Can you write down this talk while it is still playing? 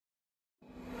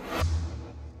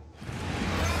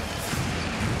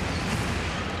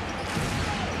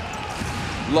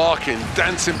Larkin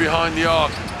dancing behind the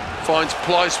arc, finds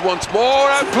Pleiss once more,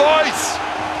 and Pleiss!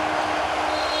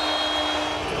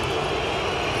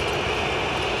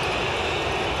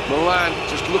 Milan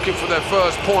just looking for their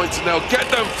first points, and they'll get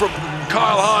them from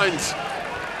Kyle Hines.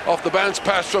 Off the bounce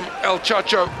pass from El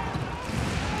Chacho.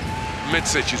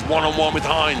 Mitsic is one-on-one with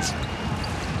Hines.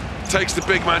 Takes the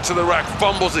big man to the rack,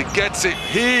 fumbles it, gets it,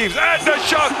 heaves, and the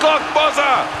shot clock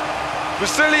buzzer!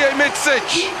 Vasilije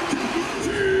Mitsic.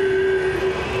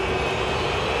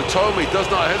 Tomi does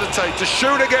not hesitate to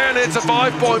shoot again. It's a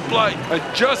 5-point play, and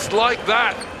just like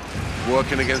that,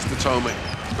 working against the Tomi.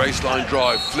 Baseline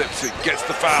drive, flips it, gets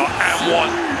the foul, and one.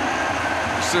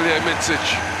 Vasilije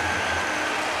Mitsic.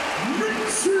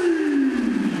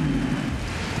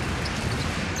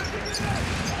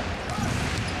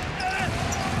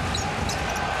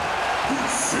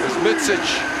 As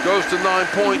Mitsic goes to 9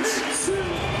 points.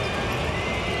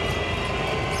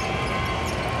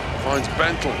 Finds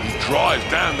Bentel, he drives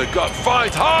down the gut,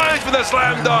 finds Hines for the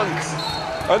slam dunk!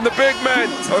 And the big men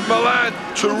of Milan,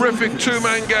 terrific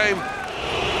two-man game.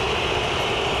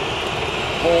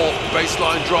 Hall,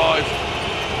 baseline drive,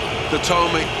 the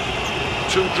Tomi,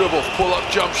 two dribble, pull-up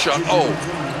jump shot, oh,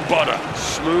 butter,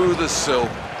 smooth as silk.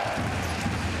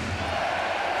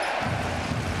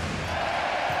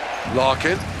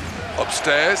 Larkin,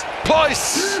 upstairs,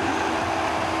 Pleiss!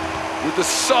 With the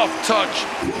soft touch.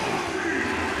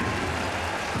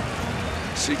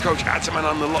 See Coach Ataman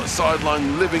on the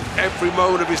sideline, living every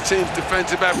moment of his team's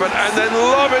defensive effort, and then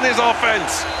loving his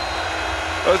offense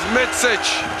as Mitsic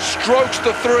strokes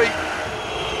the three.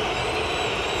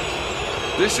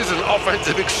 This is an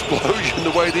offensive explosion,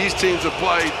 the way these teams have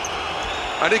played.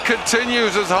 And it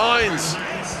continues as Hines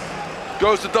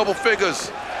goes to double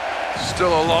figures.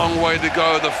 Still a long way to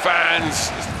go. The fans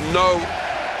know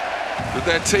that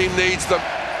their team needs them.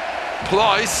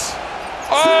 Pleiss.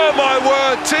 Oh my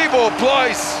word, Tibor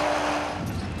Pleiss!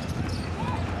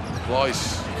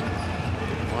 Pleiss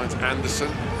finds Anderson.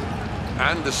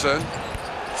 Anderson.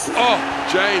 Oh,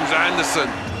 James Anderson.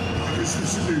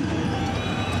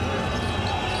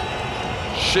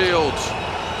 Shields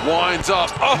winds up.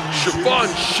 Oh,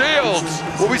 Siobhan Shields!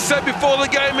 Well, we said before the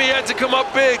game he had to come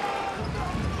up big.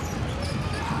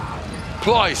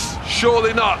 Pleiss,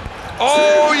 surely not.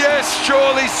 Oh yes,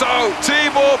 surely so.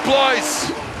 Tibor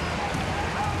Pleiss.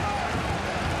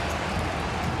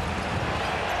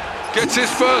 Gets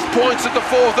his first points at the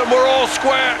fourth, and we're all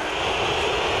square.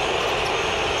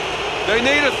 They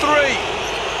need a three.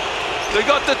 They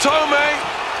got the Tomi.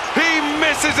 He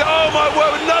misses it. Oh my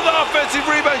word, another offensive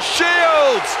rebound.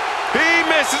 Shields. He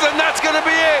misses, and that's going to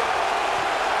be it.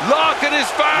 Larkin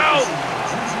is fouled.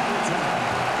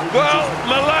 Well,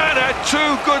 Milan had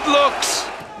two good looks.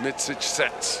 Mitsic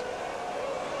sets.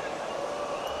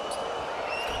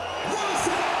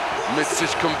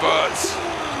 Mitsic converts.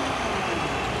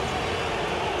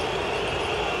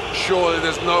 Surely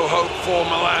there's no hope for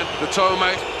Milan. The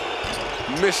Tomi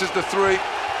misses the three,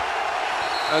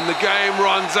 and the game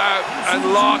runs out,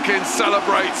 and Larkin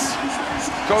celebrates.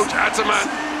 Coach Ataman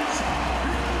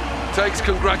takes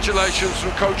congratulations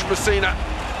from Coach Messina.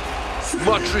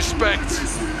 Much respect.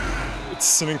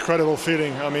 It's an incredible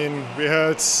feeling. I mean, we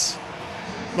had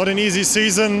not an easy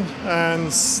season,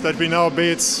 and that we now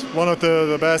beat one of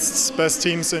the best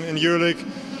teams in EuroLeague.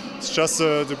 It's just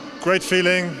a great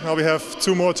feeling. Now we have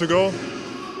two more to go,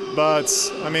 but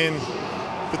I mean,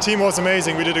 the team was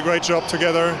amazing. We did a great job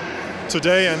together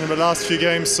today and in the last few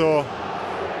games, so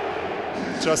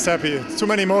just happy. Too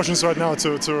many emotions right now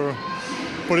to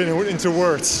put it into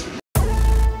words.